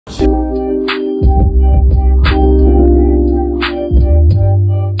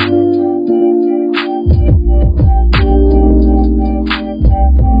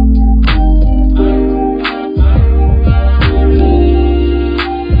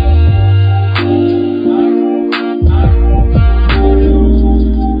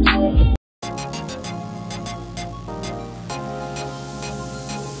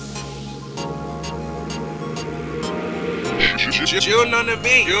June on the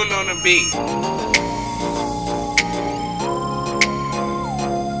beat. June on the beat. So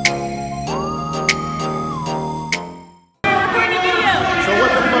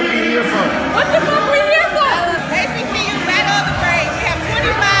what the fuck we here for? What the fuck we here for? HBCU Battle of the Braves. We have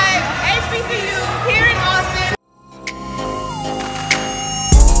 25 HBCUs here in Austin.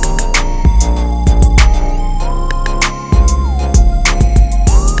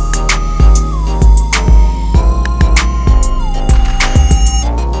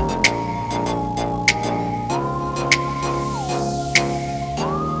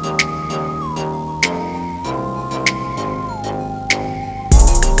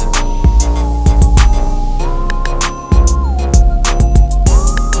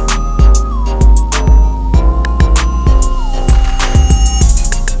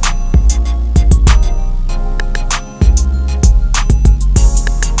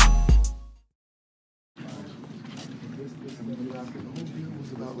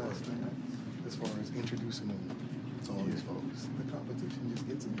 As far as introducing them to all these folks, the competition just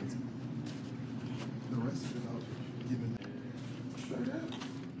gets them. The rest of it, I'll just give them straight up.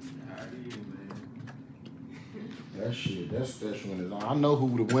 That shit, that's special in its own. I know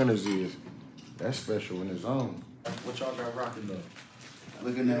who the winners is. That's special in its own. What y'all got rocking though?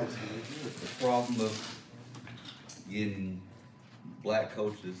 Looking at the problem of getting black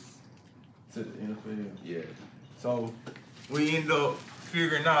coaches to the NFL. Yeah. So we ended up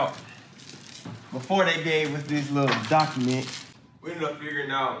figuring out, before they gave us this little document, we ended up figuring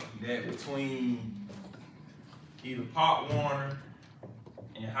out that between either Pop Warner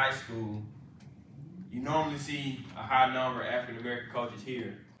and high school, you normally see a high number of African American coaches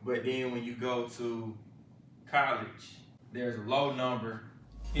here. But then when you go to college, there's a low number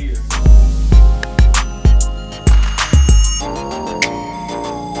here.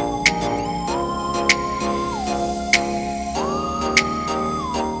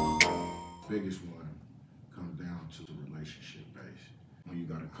 Biggest one comes down to the relationship base. When you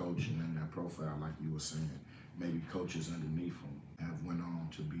got a coach and in that profile, like you were saying, maybe coaches underneath them have went on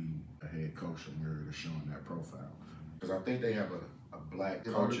to be a head coach somewhere that's showing that profile. Because I think they have a Black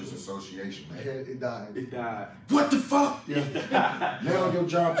Coaches Association. It died. It died. What the fuck? Yeah. Now your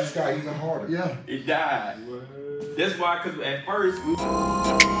job just got even harder. Yeah. It died. What? That's why, because at first we...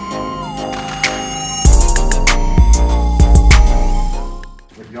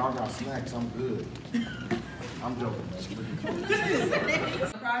 If y'all got snacks, I'm good. I'm joking.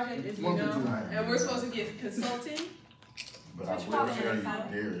 The project is, and we're supposed to get consulting. But I will tell you,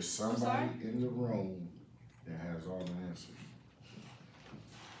 there is somebody in the room that has all the answers.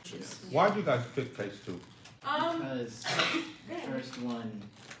 Why'd you guys pick phase 2? Because the first one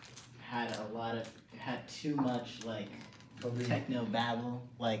had too much like techno babble.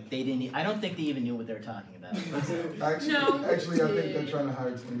 Like they didn't. I don't think they even knew what they were talking about. Actually, I think they're trying to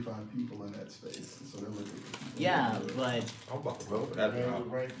hire 25 people in that space, so they're looking. Yeah, but I'm about to vote for that.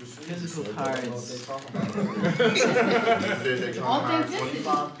 physical cards. They're trying to hire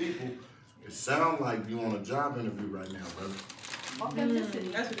 25 people. It sounds like you on a job interview right now, brother. Authenticity.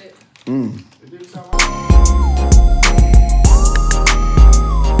 That's what it is. It didn't sound like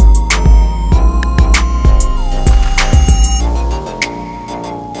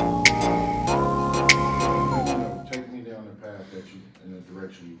take me down the path that you, in the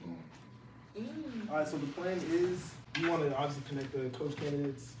direction you're going. All right, so the plan is we want to obviously connect the coach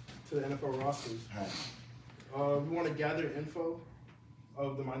candidates to the NFL rosters. We want to gather info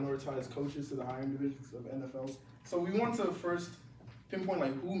of the minoritized coaches to the hiring divisions of NFLs. So we want to first pinpoint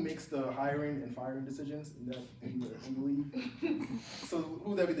like who makes the hiring and firing decisions in the league. So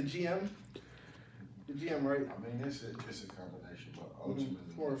who would that be? The GM? The GM, right? I mean, it's a combination, but ultimately,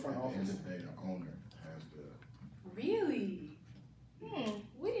 More front at the end office. of the day, the owner has the. Really?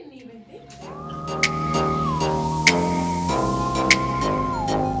 We didn't even think that.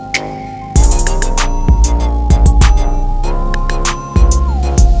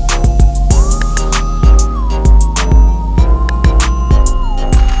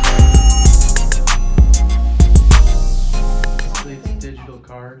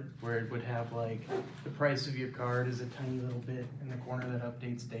 Where it would have like the price of your card is a tiny little bit in the corner that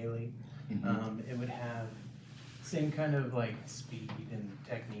updates daily. It would have same kind of like speed and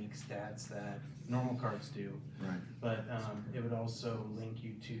technique stats that normal cards do. Right. But it would also link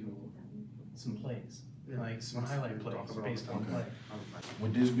you to some plays, like some highlight plays based on play.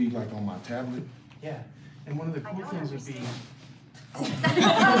 Would this be like on my tablet? Yeah. And one of the cool things would be.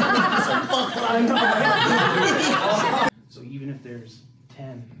 So even if there's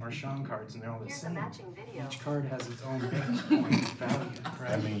 10 Marshawn cards and they're all the same, each card has its own Bitcoin value.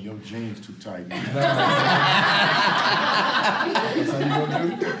 Right? I mean, your jeans too tight. That's how you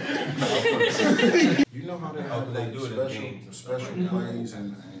gonna do it? You know how they have like special plays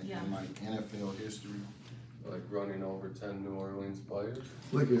and like NFL history? Like running over 10 New Orleans players?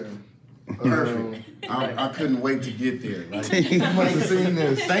 Look at him. Perfect. I couldn't wait to get there. Right? You must have seen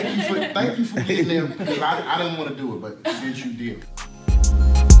this. Thank you for getting there, because I didn't want to do it, but since you did.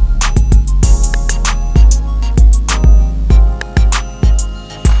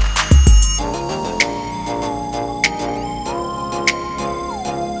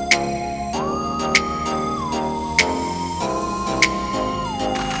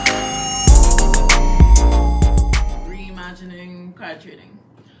 Reimagining card trading.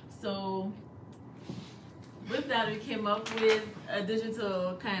 So with that, we came up with a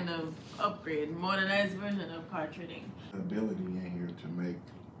digital kind of upgrade, modernized version of card trading. The ability in here to make,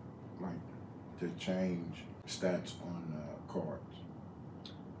 like, to change stats on cards.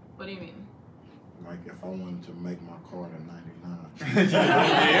 What do you mean? Like if I wanted to make my card a 99.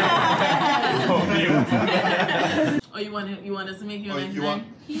 Oh, you want us to make you a 99?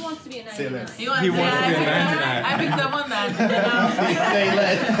 He wants to be a 99. He wants to be a 99. I picked up on that. Say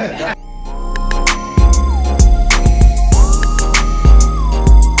less.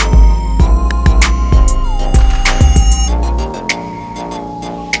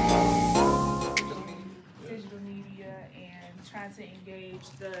 Trying to engage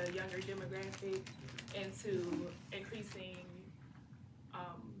the younger demographic into increasing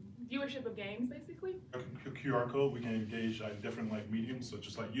viewership of games, basically. A QR code, we can engage different like mediums, so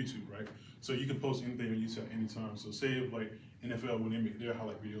just like YouTube, right? So you can post anything on YouTube at any time. So say if like NFL, when they make their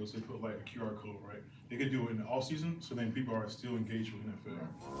highlight videos, they put like a QR code, right? They could do it in the off season, so then people are still engaged with NFL.